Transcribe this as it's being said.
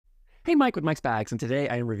Hey, Mike with Mike's Bags, and today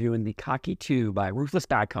I am reviewing the Khaki 2 by Ruthless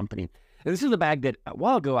Bag Company. And this is a bag that a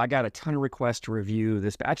while ago I got a ton of requests to review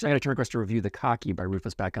this. Actually, I got a ton of requests to review the Khaki by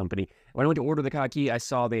Ruthless Bag Company. When I went to order the Khaki, I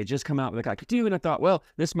saw they had just come out with the Khaki 2, and I thought, well,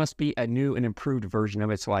 this must be a new and improved version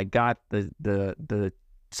of it. So I got the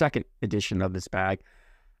second edition of this bag.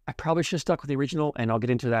 I probably should have stuck with the original, and I'll get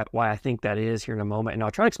into that, why I think that is here in a moment. And I'll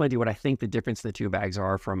try to explain to you what I think the difference in the two bags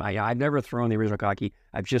are from, I've never thrown the original Khaki.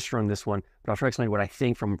 I've just thrown this one, but I'll try to explain what I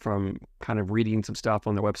think from kind of reading some stuff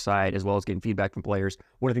on their website, as well as getting feedback from players,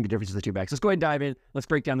 what I think the difference of the two bags. Let's go ahead and dive in. Let's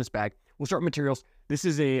break down this bag. We'll start with materials. This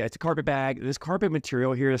is it's a carpet bag. This carpet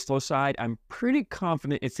material here, the slow side, I'm pretty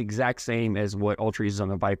confident it's the exact same as what Ultra uses on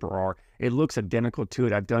the Viper are. It looks identical to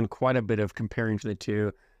it. I've done quite a bit of comparing to the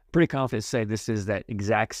two. Pretty confident to say this is that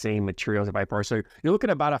exact same material as a Viper. So you're looking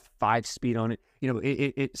at about a 5-speed on it. You know,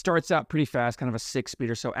 it starts out pretty fast, kind of a 6-speed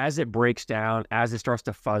or so. As it breaks down, as it starts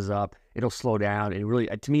to fuzz up, it'll slow down. And really,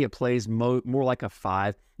 to me, it plays more like a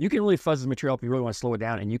 5. You can really fuzz the material if you really want to slow it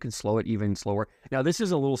down, and you can slow it even slower. Now, this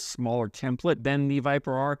is a little smaller template than the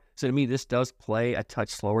Viper are. So to me, this does play a touch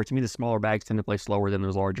slower. To me, the smaller bags tend to play slower than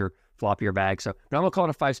those larger, floppier bags. So, but I'm going to call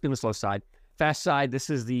it a 5-speed on the slow side. Fast side,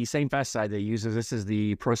 this is the same fast side they use. This is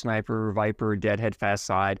the Pro Sniper Viper Deadhead fast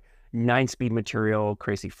side. 9-speed material,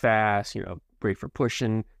 crazy fast, you know, great for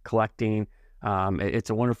pushing, collecting.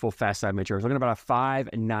 It's a wonderful fast side material. So we're looking at about a 5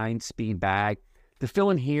 and 9-speed bag. The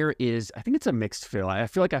fill in here is, I think it's a mixed fill. I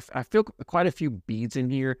feel like I feel quite a few beads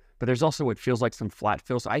in here, but there's also what feels like some flat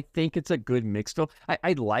fill. So I think it's a good mixed fill.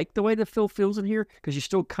 I like the way the fill feels in here because you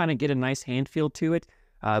still kind of get a nice hand feel to it.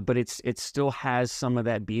 But it still has some of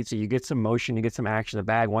that bead, so you get some motion, you get some action. The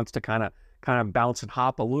bag wants to kind of bounce and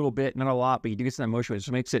hop a little bit, not a lot, but you do get some motion,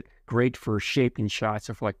 which makes it great for shaping shots,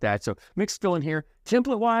 stuff like that. So mixed fill in here.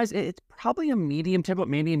 Template-wise, it's probably a medium template,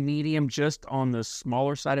 maybe a medium, just on the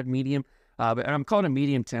smaller side of medium, but I'm calling it a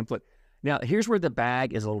medium template. Now, here's where the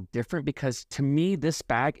bag is a little different, because to me, this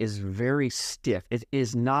bag is very stiff. It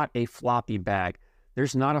is not a floppy bag.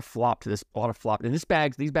 There's not a flop to this, a lot of flop. And these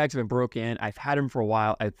bags have been broken. I've had them for a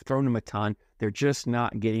while. I've thrown them a ton. They're just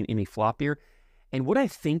not getting any floppier. And what I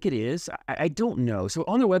think it is, I don't know. So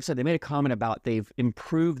on their website, they made a comment about they've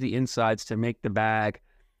improved the insides to make the bag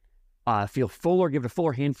feel fuller, give it a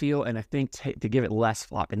fuller hand feel, and I think to give it less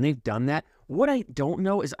flop. And they've done that. What I don't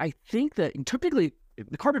know is I think that typically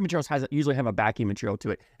the carpet materials usually have a backing material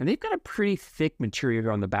to it. And they've got a pretty thick material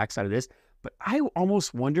here on the back side of this. But I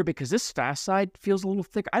almost wonder, because this fast side feels a little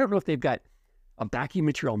thick. I don't know if they've got a backing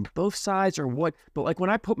material on both sides or what. But like when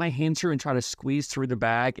I put my hands here and try to squeeze through the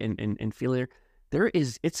bag and feel it,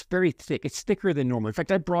 it's very thick. It's thicker than normal. In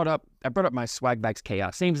fact, I brought up my Swag Bags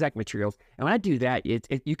Chaos, same exact materials. And when I do that,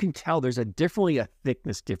 you can tell there's definitely a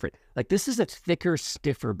thickness different. Like this is a thicker,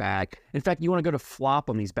 stiffer bag. In fact, you want to go to flop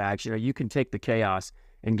on these bags. You know, you can take the Chaos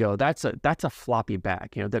and go, that's a floppy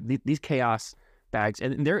bag. You know, these Chaos bags,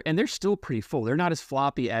 and they're still pretty full. They're not as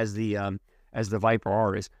floppy as the Viper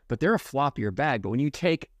R is, but they're a floppier bag. But when you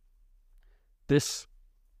take this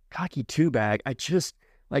Khaki 2 bag, I just,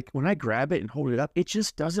 like when I grab it and hold it up, it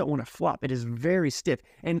just doesn't want to flop. It is very stiff.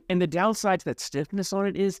 And the downside to that stiffness on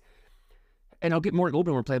it is, and I'll get a little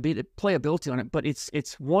bit more playability on it, but it's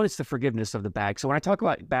the forgiveness of the bag. So when I talk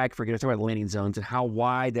about bag forgiveness, I talk about landing zones and how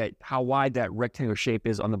wide that rectangular shape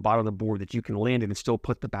is on the bottom of the board that you can land in and still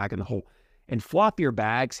put the bag in the hole. And floppier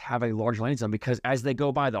bags have a large landing zone because as they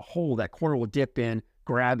go by the hole, that corner will dip in,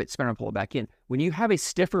 grab it, spin and pull it back in. When you have a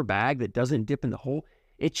stiffer bag that doesn't dip in the hole,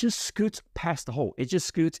 it just scoots past the hole. It just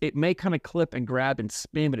scoots. It may kind of clip and grab and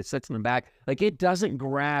spin, but it sits in the back. Like it doesn't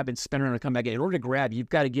grab and spin around and come back in. In order to grab, you've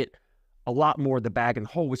got to get a lot more of the bag in the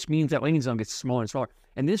hole, which means that landing zone gets smaller and smaller.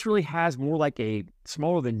 And this really has more like a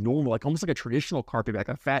smaller than normal, like almost like a traditional carpet bag,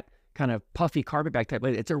 a fat, kind of puffy carpet bag type.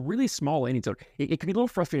 It's a really small landing zone. It can be a little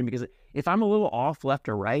frustrating because if I'm a little off left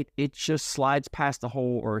or right, it just slides past the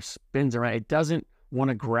hole or spins around. It doesn't want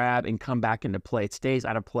to grab and come back into play. It stays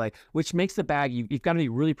out of play, which makes the bag, you've got to be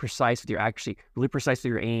really precise with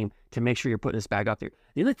your aim to make sure you're putting this bag up there.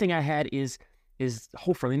 The other thing I had is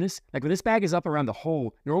hole friendliness. Like when this bag is up around the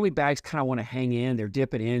hole, normally bags kind of want to hang in, they're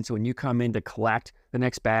dipping in, so when you come in to collect the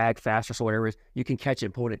next bag, fast or so, whatever it is, you can catch it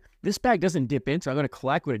and pull it in. This bag doesn't dip in, so I'm going to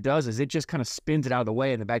collect. What it does is it just kind of spins it out of the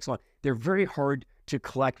way and the bag's on. They're very hard to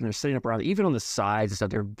collect when they're sitting up around, even on the sides and stuff.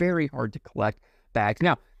 They're very hard to collect bags.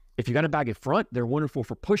 Now, if you got a bag in front, they're wonderful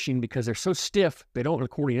for pushing because they're so stiff, they don't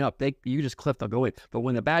accordion up. You just clip, they'll go in. But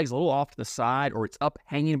when the bag's a little off to the side or it's up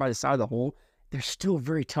hanging by the side of the hole, they're still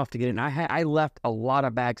very tough to get in. I left a lot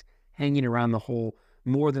of bags hanging around the hole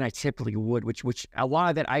more than I typically would, which a lot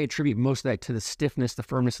of that, I attribute most of that to the stiffness, the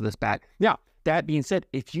firmness of this bag. Now, that being said,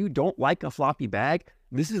 if you don't like a floppy bag,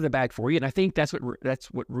 this is the bag for you. And I think that's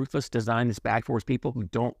what Ruthless designed this bag for, is people who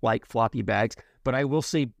don't like floppy bags. But I will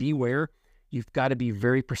say, beware. You've got to be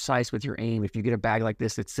very precise with your aim if you get a bag like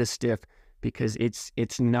this that's this stiff, because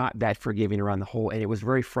it's not that forgiving around the hole. And it was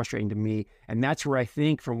very frustrating to me. And that's where I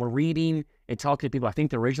think, from reading and talking to people, I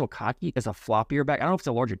think the original Cocky is a floppier bag. I don't know if it's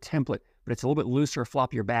a larger template, but it's a little bit looser,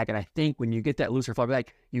 floppier bag. And I think when you get that looser, floppier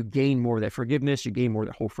bag, you gain more of that forgiveness, you gain more of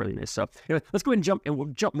that hole friendliness. So let's go ahead and we'll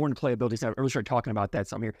jump more into playability. So I really start talking about that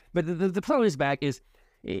some here. But the play of this bag is,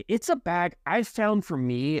 it's a bag I found, for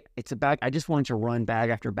me, it's a bag I just wanted to run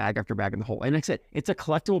bag after bag after bag in the hole. And like I said, it's a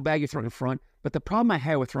collectible bag you throw in front. But the problem I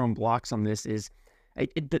had with throwing blocks on this is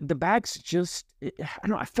the bags just, I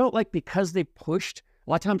don't know, I felt like because they pushed,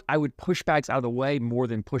 a lot of times I would push bags out of the way more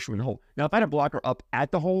than push them in the hole. Now, if I had a blocker up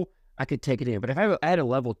at the hole, I could take it in. But if I had a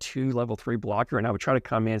level 2, level 3 blocker, and I would try to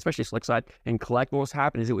come in, especially slick side, and collect, what was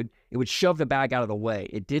happening is it would shove the bag out of the way.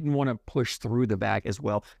 It didn't want to push through the bag as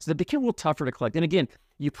well. So it became a little tougher to collect. And again,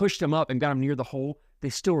 you pushed them up and got them near the hole, they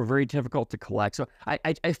still were very difficult to collect. So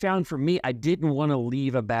I found, for me, I didn't want to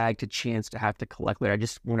leave a bag to chance to have to collect later.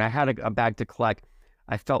 When I had a bag to collect,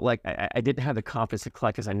 I felt like I didn't have the confidence to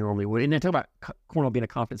collect as I normally would. And I talk about cornhole being a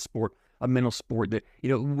confidence sport, a mental sport, that,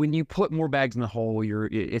 when you put more bags in the hole,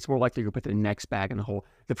 it's more likely to put the next bag in the hole.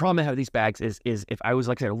 The problem I have with these bags is if I was,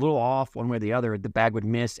 like I said, a little off one way or the other, the bag would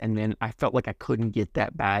miss, and then I felt like I couldn't get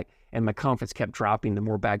that bag, and my confidence kept dropping the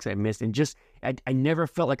more bags I missed. And I never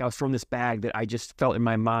felt like I was throwing this bag that I just felt in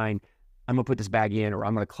my mind, I'm going to put this bag in, or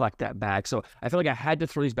I'm going to collect that bag. So I felt like I had to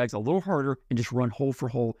throw these bags a little harder and just run hole for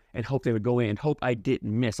hole and hope they would go in, and hope I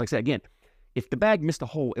didn't miss. Like I said, again, if the bag missed a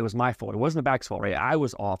hole, it was my fault. It wasn't the bag's fault, right? I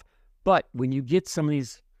was off. But when you get some of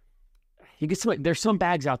these, there's some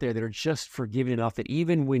bags out there that are just forgiving enough that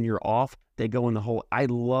even when you're off, they go in the hole. I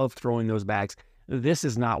love throwing those bags. This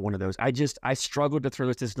is not one of those. I struggled to throw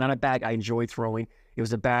this. It's not a bag I enjoy throwing. It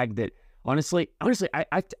was a bag that, honestly,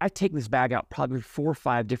 I've taken this bag out probably 4 or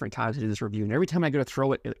 5 different times to do this review. And every time I go to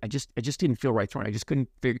throw it, I just didn't feel right throwing it. I just couldn't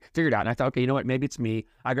figure it out. And I thought, okay, you know what? Maybe it's me.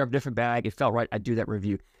 I grabbed a different bag. It felt right. I'd do that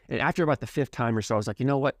review. And after about the 5th time or so, I was like, you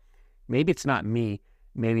know what? Maybe it's not me.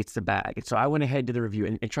 Maybe it's the bag. And so I went ahead to the review.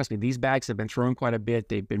 And trust me, these bags have been thrown quite a bit.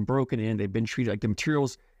 They've been broken in. They've been treated like the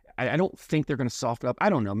materials. I don't think they're going to soften up. I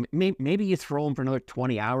don't know. Maybe you throw them for another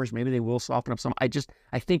 20 hours. Maybe they will soften up some. I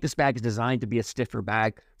think this bag is designed to be a stiffer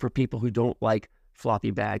bag for people who don't like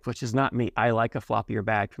floppy bags, which is not me. I like a floppier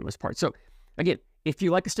bag for the most part. So again, if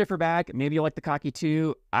you like a stiffer bag, maybe you like the Cocky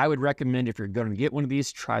too, I would recommend, if you're going to get one of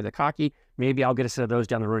these, try the Cocky. Maybe I'll get a set of those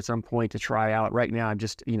down the road at some point to try out. Right now, I'm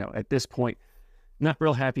just, at this point, not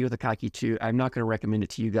real happy with the Cocky 2. I'm not going to recommend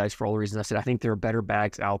it to you guys for all the reasons I said. I think there are better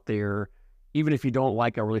bags out there. Even if you don't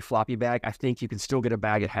like a really floppy bag, I think you can still get a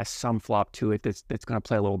bag that has some flop to it that's going to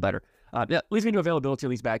play a little better. Leads me to availability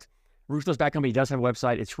of these bags. Ruthless Bag Company does have a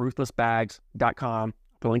website. It's ruthlessbags.com.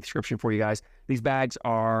 Put a link description for you guys. These bags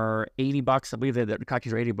are $80. I believe that the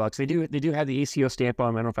Cockies are $80. They do have the ACO stamp on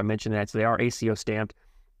them. I don't know if I mentioned that. So they are ACO stamped.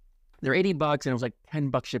 They're $80, and it was like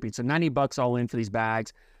 $10 shipping. So $90 all in for these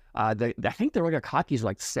bags. I think the regular Cockies are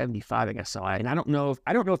like 75, I guess. So and I don't know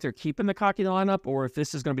if they're keeping the Cocky lineup or if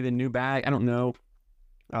this is going to be the new bag. I don't know.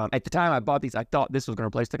 At the time I bought these, I thought this was going to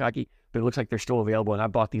replace the Cocky, but it looks like they're still available, and I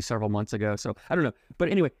bought these several months ago. So I don't know. But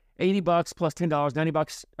anyway, $80 plus $10,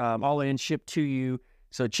 $90 all in, shipped to you.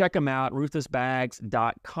 So check them out,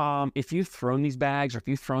 ruthlessbags.com. If you've thrown these bags, or if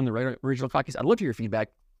you've thrown the original Cockies, I'd love to hear your feedback.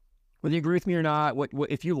 Whether you agree with me or not, what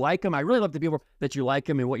if you like them, I really love the people that you like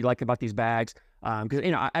them and what you like about these bags. Because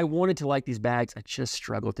I wanted to like these bags, I just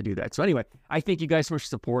struggled to do that. So anyway, I thank you guys so much for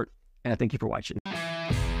support, and I thank you for watching.